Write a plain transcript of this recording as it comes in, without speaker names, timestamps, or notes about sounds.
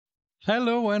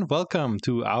Hello and welcome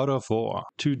to Out of Ore.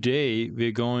 Today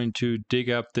we're going to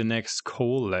dig up the next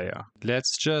coal layer.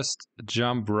 Let's just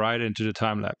jump right into the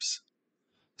time lapse.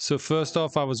 So first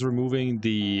off, I was removing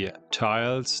the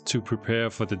tiles to prepare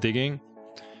for the digging,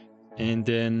 and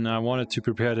then I wanted to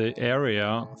prepare the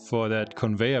area for that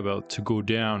conveyor belt to go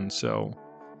down. So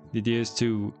the idea is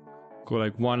to go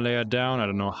like one layer down, I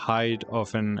don't know, height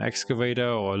of an excavator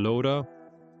or a loader,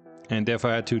 and therefore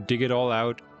I had to dig it all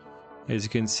out, as you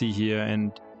can see here.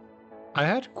 And I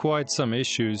had quite some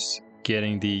issues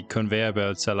getting the conveyor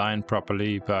belts aligned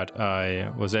properly, but I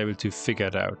was able to figure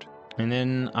it out. And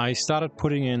then I started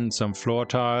putting in some floor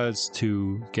tiles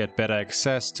to get better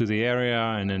access to the area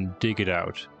and then dig it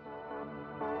out.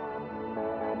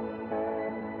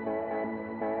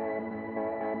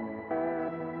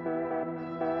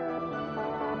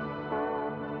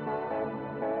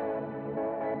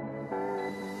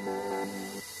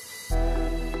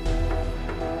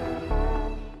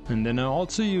 And then I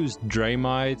also used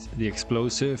Dramite, the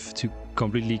explosive, to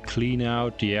completely clean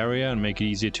out the area and make it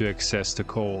easier to access the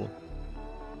coal.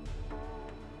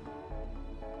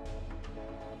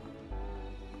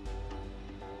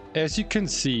 As you can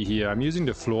see here, I'm using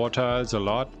the floor tiles a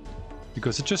lot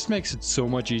because it just makes it so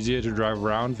much easier to drive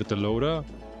around with the loader,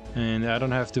 and I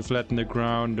don't have to flatten the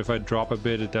ground. If I drop a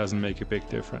bit, it doesn't make a big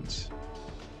difference.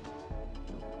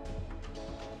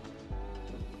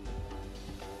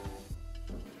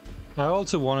 I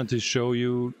also wanted to show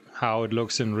you how it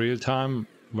looks in real time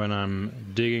when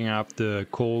I'm digging up the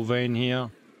coal vein here.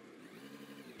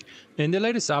 In the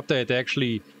latest update, they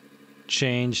actually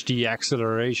changed the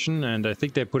acceleration, and I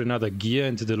think they put another gear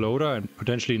into the loader and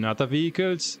potentially in other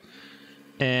vehicles.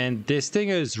 And this thing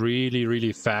is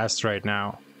really fast right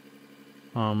now.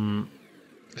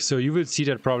 So you will see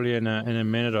that probably in a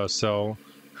minute or so.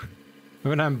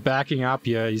 When I'm backing up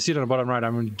here, you see it on the bottom right,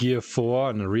 I'm in gear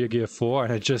 4, in the rear gear 4,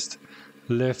 and I just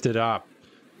lifted up,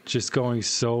 just going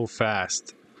so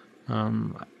fast.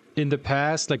 In the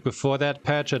past, like before that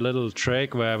patch, a little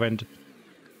trick where I went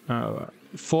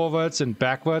forwards and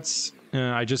backwards.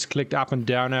 I just clicked up and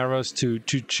down arrows to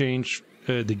change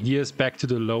the gears back to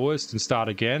the lowest and start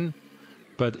again.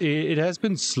 But it has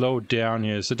been slowed down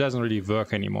here, so it doesn't really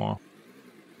work anymore.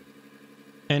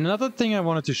 And another thing I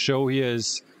wanted to show here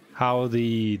is how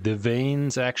the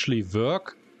veins actually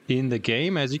work in the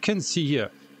game. As you can see here,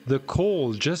 the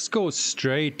coal just goes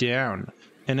straight down.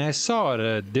 And I saw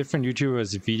a different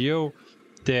YouTuber's video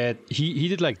that he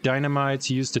did like dynamites.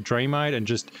 He used the Dramite and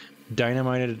just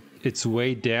dynamited its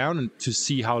way down to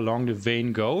see how long the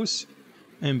vein goes.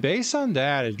 And based on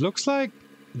that, it looks like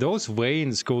those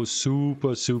veins go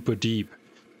super deep,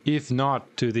 if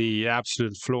not to the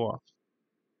absolute floor.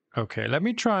 Okay, let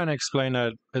me try and explain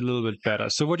that a little bit better.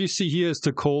 So what you see here is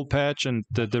the coal patch, and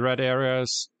the red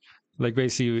areas, like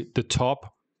basically the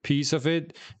top piece of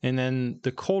it, and then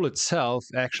the coal itself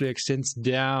actually extends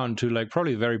down to like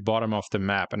probably the very bottom of the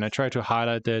map. And I try to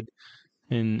highlight that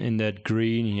in that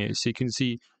green here, so you can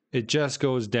see it just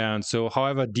goes down. So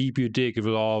however deep you dig, it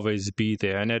will always be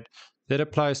there, and that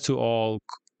applies to all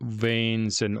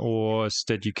veins and ores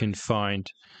that you can find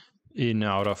in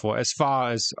Out of Ore, as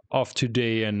far as of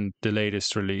today and the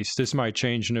latest release. This might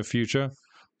change in the future,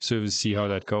 so we'll see how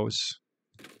that goes.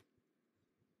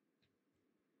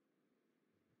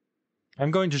 I'm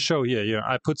going to show here. Yeah,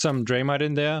 I put some Dramite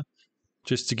in there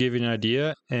just to give you an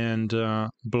idea, and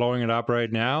blowing it up right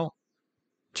now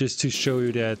just to show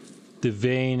you that the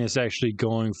vein is actually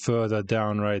going further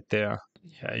down right there.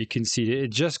 Yeah, you can see it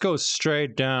just goes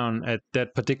straight down at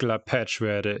that particular patch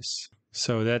where it is.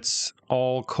 So that's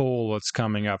all coal what's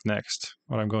coming up next,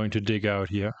 what I'm going to dig out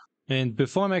here. And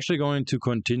before I'm actually going to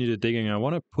continue the digging, I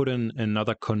want to put in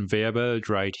another conveyor belt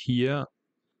right here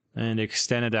and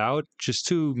extend it out just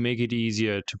to make it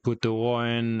easier to put the ore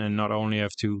in and not only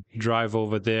have to drive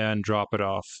over there and drop it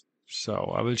off.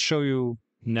 So I will show you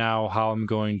now how I'm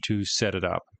going to set it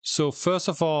up. So first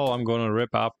of all, I'm going to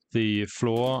rip up the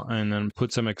floor and then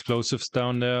put some explosives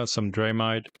down there, some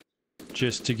Dramite,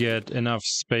 just to get enough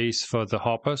space for the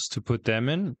hoppers to put them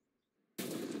in.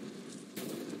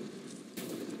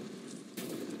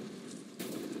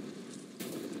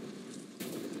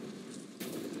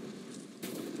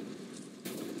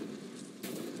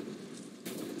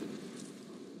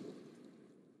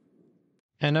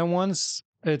 And then once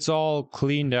it's all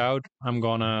cleaned out, I'm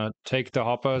gonna take the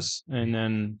hoppers and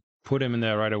then put them in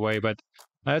there right away. But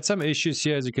I had some issues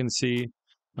here, as you can see,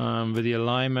 with the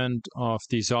alignment of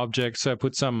these objects. So I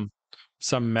put some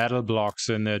metal blocks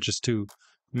in there just to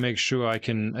make sure I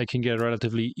can get a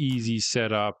relatively easy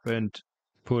setup and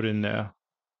put in there.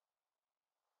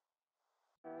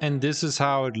 And this is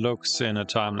how it looks in a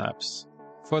time lapse.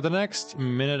 for the next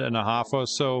minute and a half or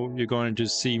so, you're going to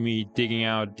see me digging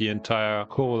out the entire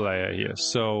coal layer here.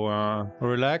 So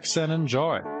relax and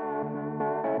enjoy.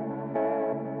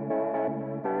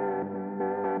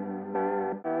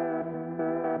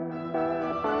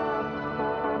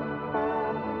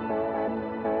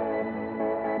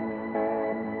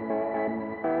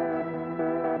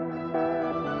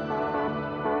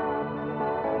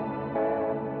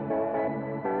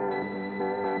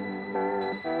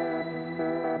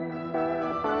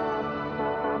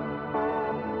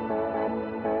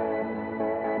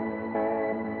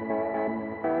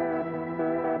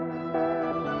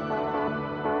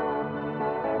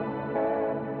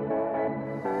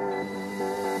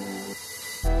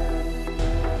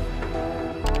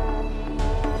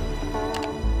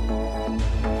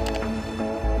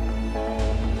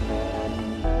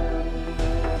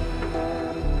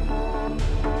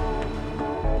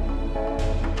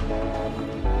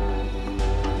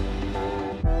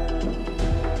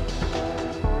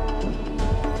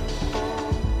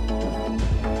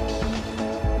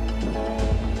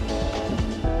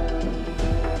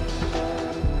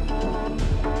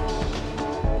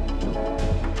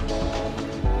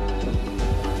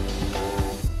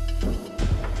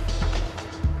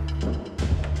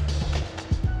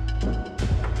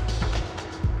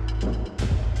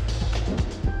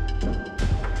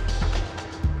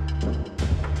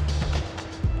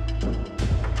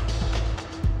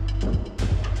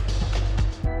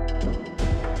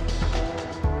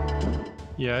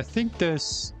 Yeah, I think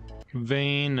this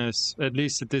vein is, at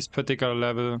least at this particular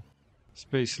level, it's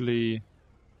basically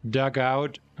dug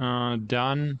out,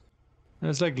 done.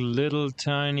 There's like little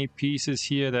tiny pieces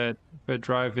here that if I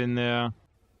drive in there,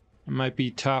 it might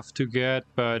be tough to get,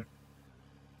 but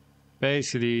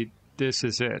basically this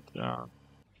is it. Let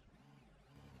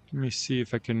me see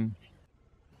if I can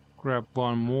grab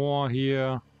one more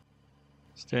here.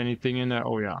 Is there anything in there?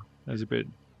 Oh yeah, there's a bit.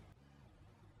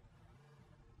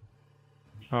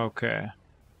 Okay.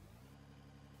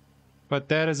 But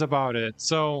that is about it.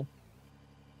 So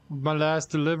my last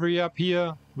delivery up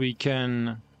here, we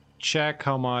can check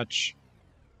how much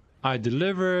I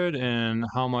delivered and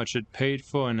how much it paid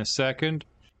for in a second.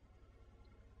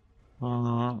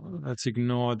 Let's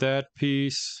ignore that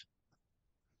piece.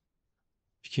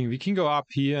 We can go up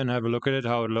here and have a look at it,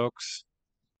 how it looks.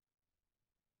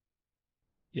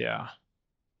 Yeah.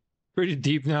 Pretty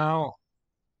deep now.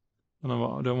 I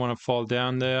don't want to fall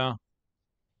down there.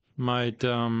 Might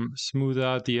smooth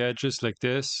out the edges like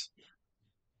this.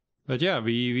 But yeah,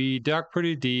 we dug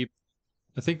pretty deep.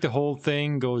 I think the whole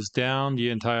thing goes down the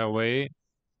entire way,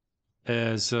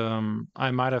 as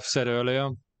I might have said earlier.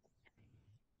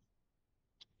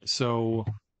 So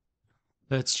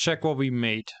let's check what we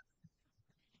made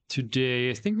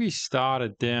today. I think we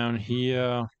started down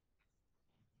here.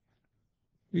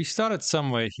 We started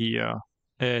somewhere here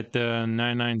at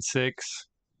 996.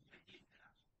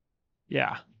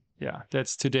 Yeah,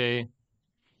 that's today.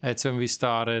 That's when we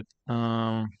started.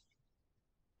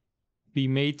 We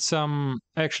made some,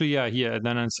 actually, yeah, here at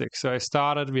 996. So I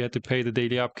started, we had to pay the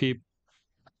daily upkeep.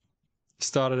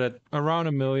 Started at around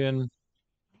 1 million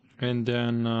and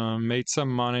then made some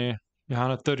money.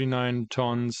 139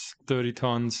 tons, 30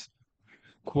 tons,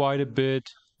 quite a bit.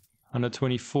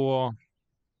 124,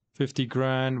 50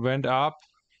 grand, went up.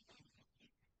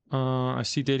 I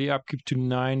see daily upkeep to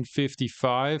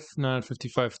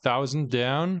 955,000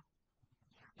 down.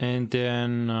 And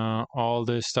then all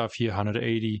this stuff here,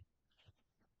 180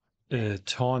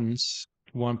 tons,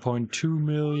 1.2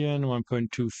 million,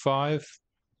 1.25.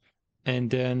 And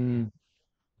then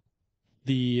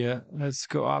the, let's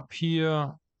go up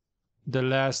here. The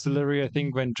last delivery, I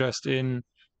think, went just in.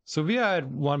 So we are at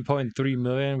 1.3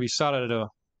 million. We started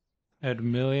at a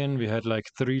million. We had like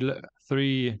three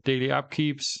daily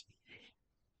upkeeps.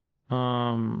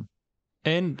 And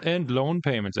loan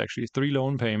payments, actually, 3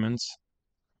 loan payments.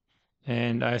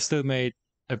 And I still made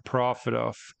a profit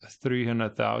of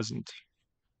 300,000.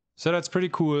 So that's pretty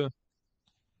cool.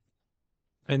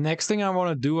 And next thing I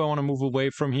want to do, I want to move away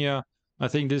from here. I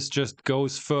think this just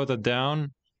goes further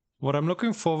down. What I'm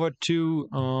looking forward to,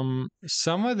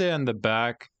 somewhere there in the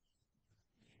back,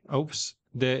 oops,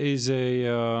 there is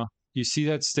a, you see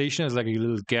that station? There's like a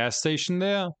little gas station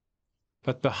there.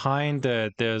 But behind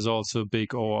that, there's also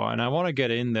big ore. And I want to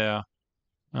get in there,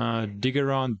 dig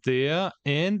around there,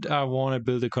 and I want to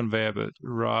build a conveyor belt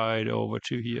right over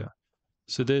to here.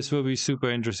 So this will be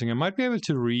super interesting. I might be able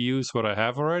to reuse what I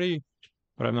have already,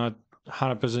 but I'm not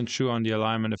 100% sure on the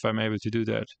alignment if I'm able to do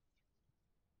that.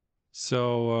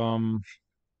 So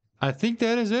I think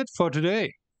that is it for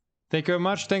today. Thank you very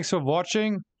much. Thanks for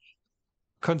watching.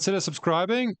 Consider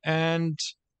subscribing, and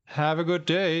Have a good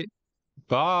day.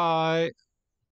 Bye.